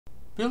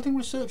Building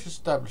Research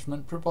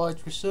Establishment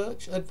provides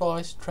research,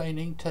 advice,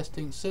 training,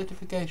 testing,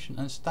 certification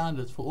and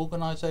standards for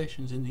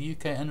organisations in the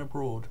UK and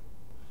abroad.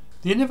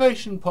 The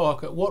Innovation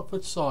Park at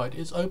Watford site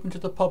is open to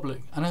the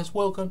public and has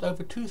welcomed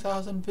over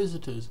 2,000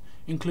 visitors,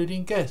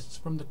 including guests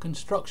from the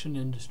construction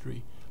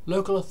industry,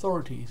 local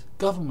authorities,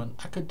 government,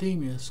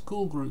 academia,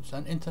 school groups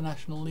and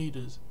international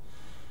leaders.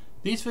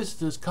 These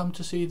visitors come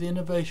to see the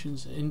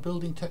innovations in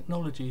building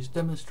technologies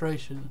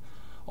demonstration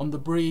on the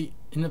BRE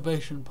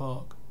Innovation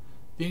Park.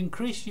 The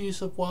increased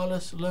use of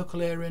wireless local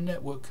area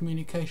network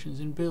communications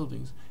in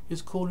buildings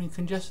is causing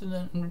congestion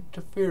and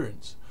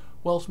interference,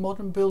 whilst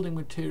modern building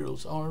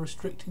materials are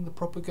restricting the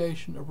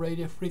propagation of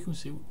radio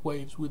frequency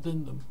waves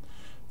within them.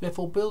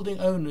 Therefore, building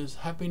owners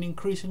have been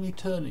increasingly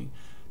turning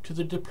to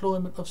the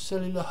deployment of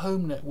cellular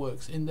home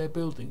networks in their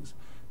buildings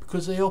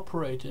because they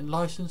operate in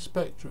licensed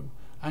spectrum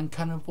and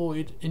can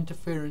avoid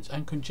interference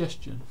and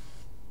congestion.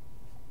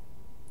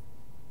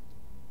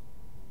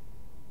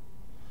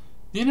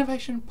 The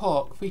Innovation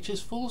Park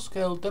features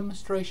full-scale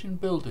demonstration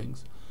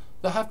buildings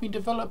that have been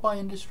developed by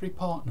industry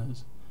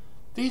partners.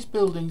 These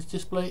buildings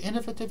display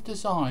innovative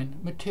design,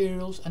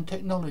 materials and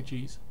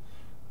technologies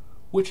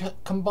which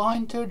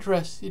combine to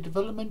address the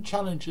development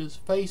challenges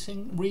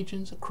facing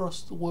regions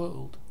across the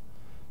world.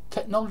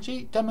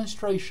 Technology,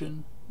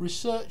 demonstration,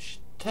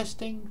 research,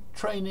 testing,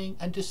 training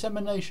and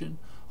dissemination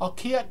are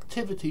key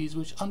activities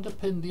which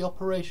underpin the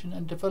operation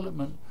and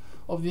development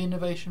of the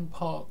Innovation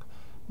Park,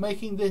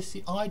 making this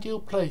the ideal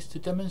place to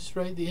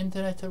demonstrate the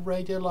Internet of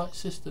Radio Light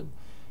system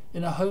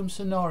in a home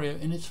scenario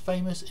in its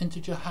famous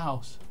integer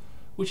house,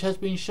 which has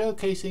been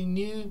showcasing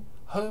new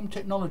home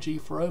technology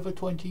for over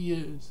 20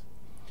 years.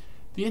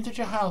 The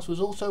integer house was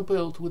also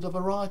built with a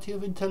variety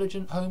of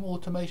intelligent home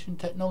automation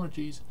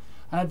technologies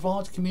and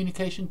advanced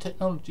communication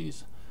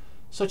technologies,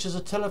 such as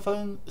a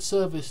telephone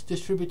service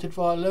distributed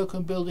via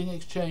local building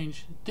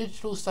exchange,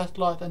 digital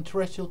satellite and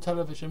terrestrial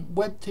television,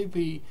 web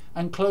TV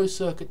and closed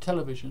circuit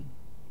television.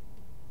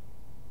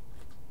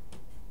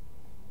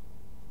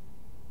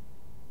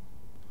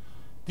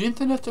 The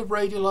Internet of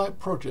Radio Light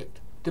project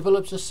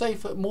develops a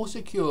safer, more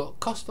secure,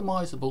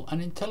 customizable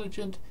and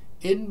intelligent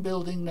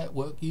in-building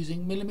network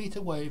using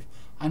millimeter wave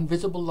and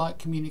visible light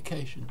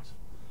communications.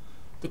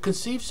 The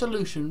conceived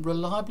solution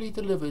reliably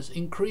delivers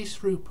increased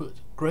throughput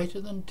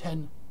greater than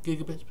 10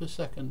 gigabits per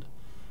second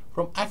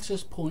from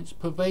access points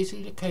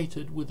pervasively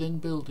located within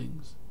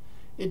buildings.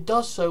 It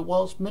does so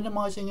whilst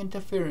minimizing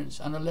interference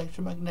and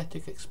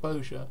electromagnetic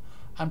exposure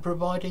and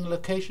providing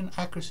location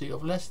accuracy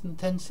of less than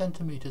 10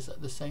 centimeters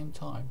at the same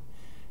time.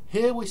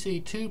 Here we see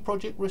two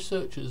project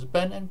researchers,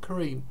 Ben and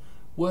Kareem,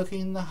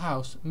 working in the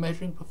house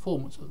measuring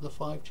performance of the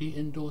 5G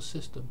indoor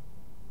system.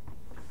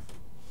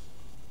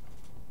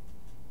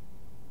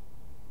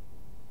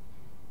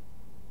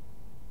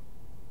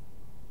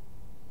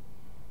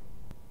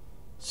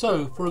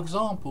 So, for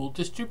example,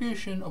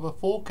 distribution of a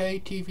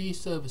 4K TV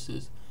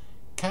services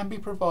can be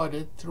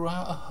provided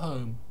throughout a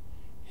home.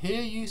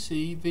 Here you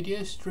see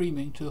video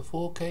streaming to a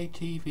 4K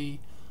TV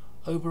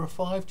over a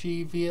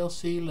 5G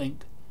VLC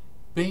link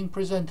being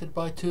presented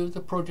by two of the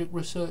project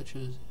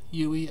researchers,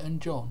 Yui and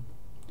John.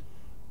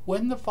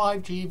 When the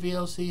 5G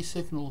VLC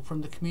signal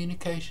from the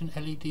communication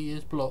LED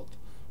is blocked,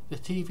 the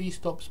TV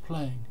stops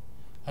playing,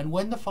 and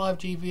when the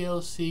 5G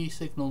VLC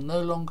signal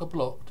no longer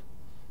blocked,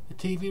 the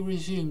TV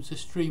resumes the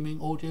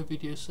streaming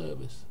audio-video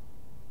service.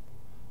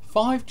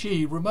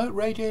 5G remote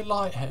radio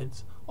light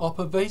heads are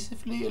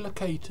pervasively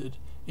located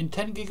in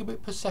 10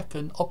 gigabit per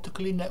second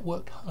optically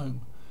networked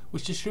home,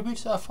 which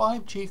distributes a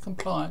 5G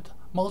compliant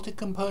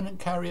multi-component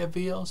carrier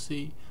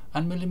VLC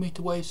and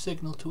millimeter wave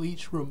signal to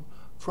each room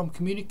from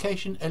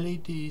communication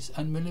LEDs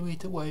and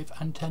millimeter wave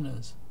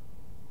antennas.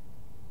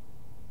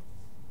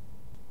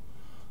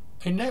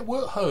 A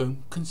network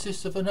home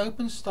consists of an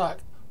OpenStack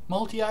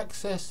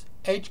multi-access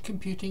edge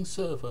computing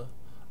server,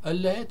 a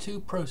layer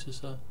 2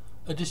 processor,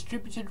 a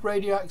distributed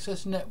radio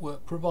access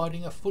network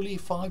providing a fully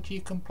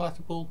 5G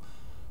compatible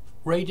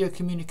radio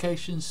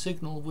communications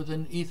signal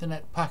within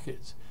Ethernet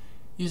packets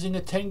using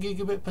a 10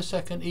 gigabit per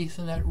second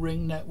Ethernet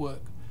ring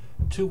network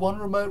to one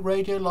remote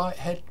radio light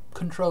head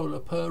controller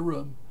per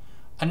room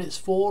and its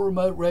 4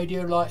 remote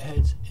radio light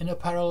heads in a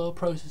parallel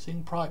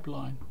processing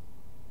pipeline.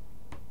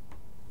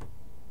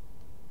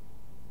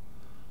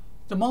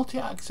 The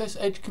multi-access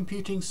edge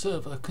computing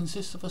server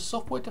consists of a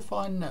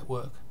software-defined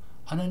network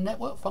and a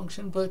network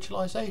function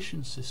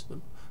virtualization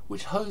system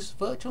which hosts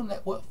virtual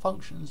network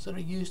functions that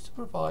are used to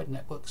provide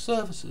network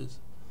services.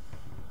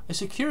 A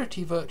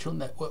security virtual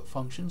network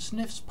function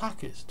sniffs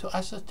packets to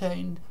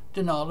ascertain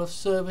denial of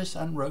service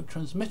and rogue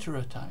transmitter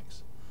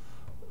attacks.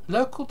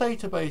 Local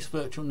database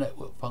virtual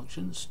network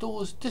function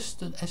stores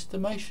distant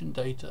estimation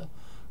data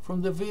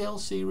from the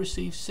VLC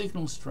received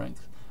signal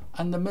strength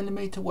and the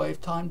millimeter wave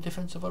time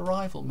difference of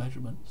arrival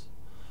measurements.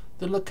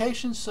 The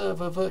location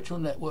server virtual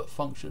network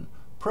function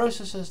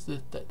processes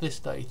this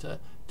data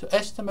to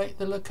estimate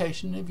the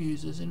location of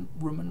users in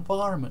room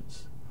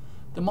environments.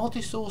 The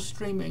multi-source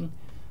streaming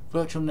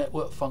virtual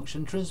network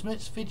function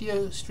transmits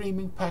video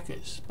streaming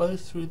packets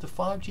both through the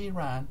 5G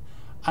RAN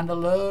and a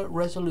lower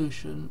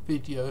resolution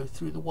video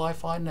through the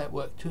Wi-Fi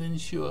network to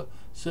ensure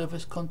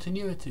service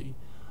continuity.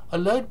 A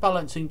load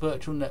balancing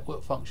virtual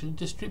network function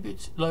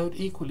distributes load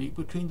equally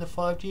between the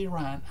 5G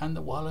RAN and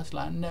the wireless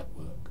LAN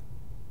network.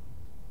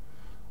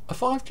 A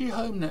 5G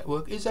home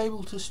network is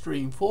able to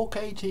stream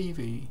 4K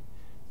TV,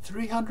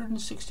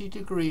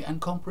 360-degree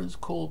and conference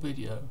call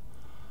video,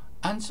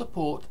 and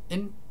support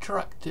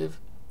interactive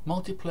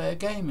multiplayer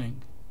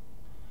gaming.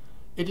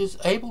 It is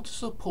able to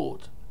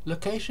support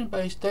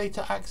location-based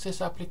data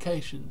access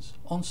applications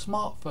on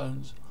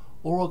smartphones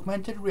or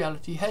augmented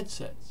reality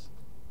headsets.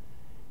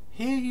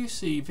 Here you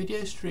see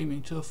video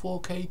streaming to a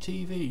 4K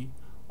TV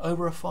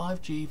over a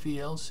 5G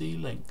VLC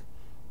link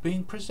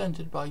being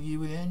presented by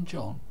Yui and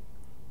John,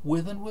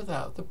 with and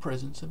without the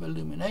presence of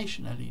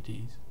illumination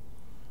LEDs.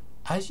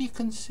 As you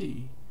can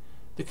see,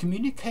 the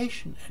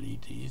communication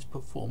LED's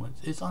performance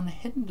is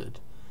unhindered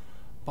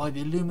by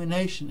the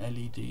illumination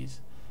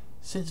LEDs,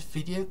 since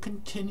video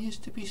continues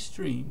to be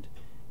streamed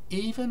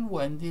even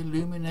when the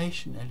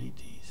illumination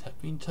LEDs have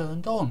been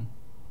turned on.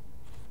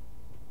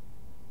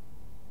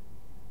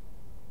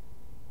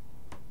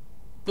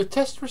 The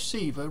test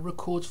receiver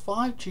records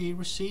 5G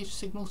received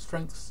signal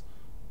strengths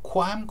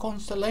QAM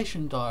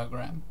constellation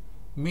diagram,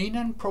 mean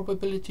and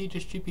probability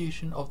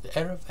distribution of the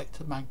error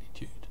vector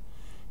magnitude,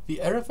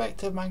 the error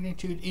vector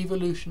magnitude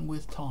evolution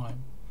with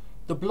time,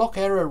 the block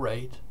error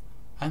rate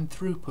and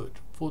throughput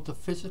for the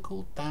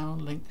physical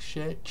downlink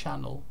shared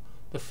channel,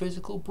 the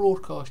physical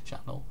broadcast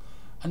channel,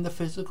 and the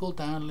physical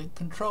downlink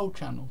control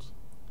channels.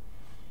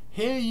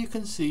 Here you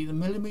can see the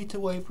millimeter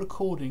wave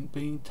recording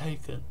being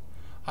taken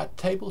at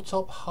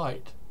tabletop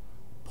height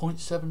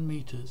 0.7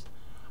 meters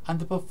and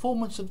the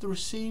performance of the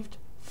received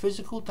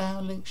physical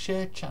downlink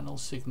shared channel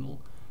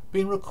signal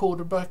being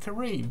recorded by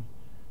Kareem,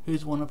 who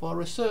is one of our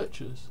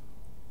researchers.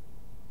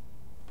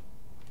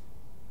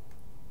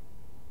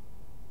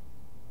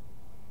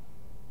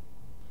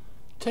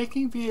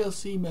 Taking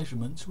VLC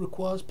measurements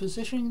requires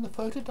positioning the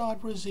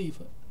photodiode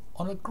receiver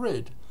on a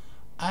grid,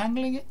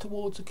 angling it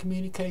towards a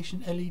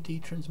communication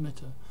LED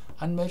transmitter,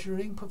 and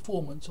measuring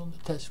performance on the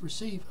test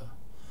receiver.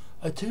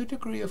 A 2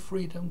 degree of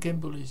freedom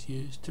gimbal is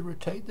used to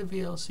rotate the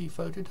VLC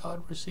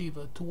photodiode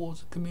receiver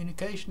towards a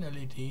communication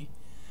LED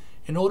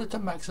in order to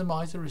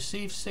maximize the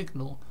received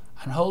signal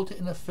and hold it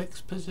in a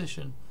fixed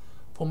position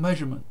for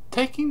measurement.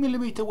 Taking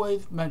millimeter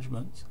wave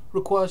measurements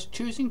requires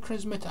choosing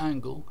transmit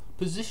angle,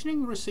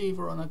 positioning the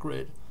receiver on a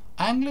grid,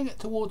 angling it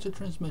towards a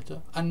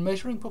transmitter, and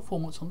measuring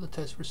performance on the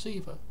test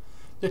receiver.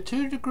 The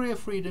 2 degree of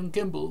freedom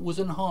gimbal was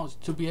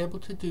enhanced to be able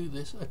to do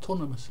this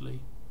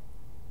autonomously.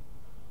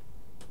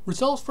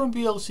 Results from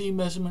VLC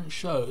measurements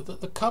show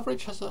that the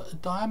coverage has a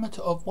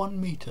diameter of 1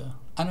 meter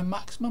and a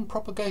maximum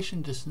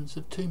propagation distance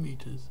of 2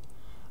 meters.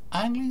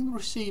 Angling the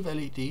receive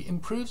LED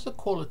improves the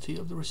quality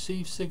of the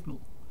received signal.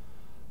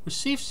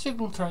 Received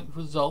signal strength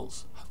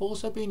results have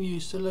also been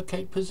used to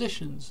locate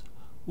positions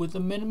with a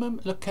minimum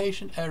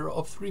location error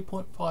of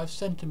 3.5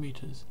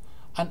 centimeters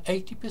and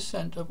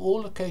 80% of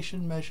all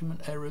location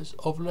measurement errors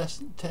of less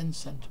than 10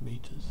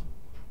 centimeters.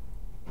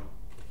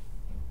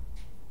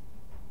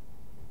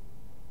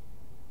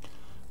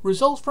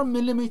 Results from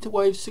millimeter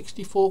wave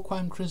 64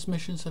 QAM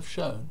transmissions have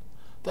shown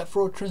that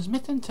for a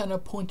transmit antenna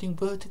pointing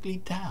vertically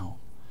down,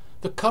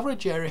 the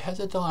coverage area has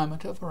a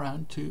diameter of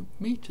around 2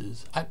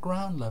 meters at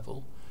ground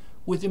level,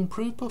 with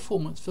improved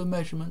performance for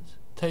measurements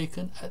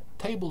taken at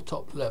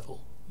tabletop level,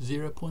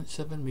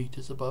 0.7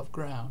 meters above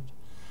ground,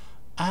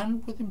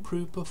 and with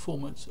improved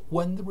performance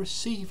when the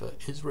receiver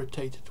is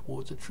rotated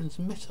towards a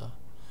transmitter.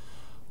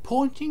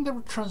 Pointing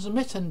the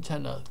transmit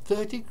antenna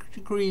 30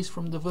 degrees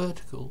from the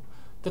vertical,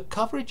 the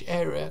coverage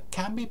area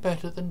can be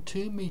better than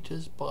 2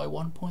 meters by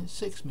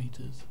 1.6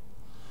 meters.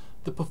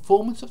 The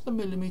performance of the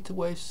millimeter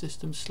wave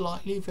system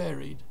slightly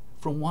varied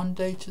from one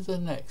day to the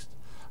next,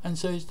 and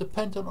so is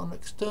dependent on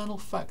external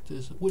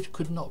factors which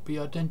could not be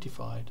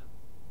identified.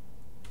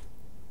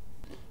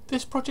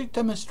 This project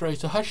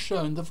demonstrator has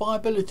shown the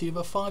viability of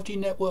a 5G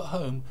network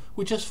home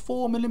which has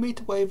 4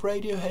 millimeter wave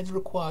radio heads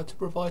required to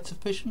provide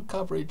sufficient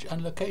coverage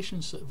and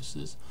location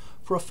services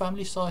for a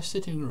family-sized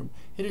sitting room.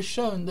 It has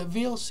shown that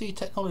VLC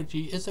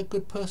technology is a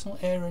good personal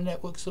area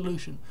network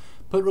solution,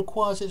 but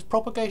requires its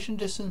propagation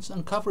distance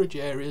and coverage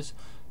areas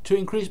to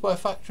increase by a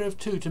factor of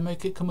 2 to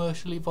make it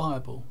commercially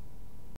viable.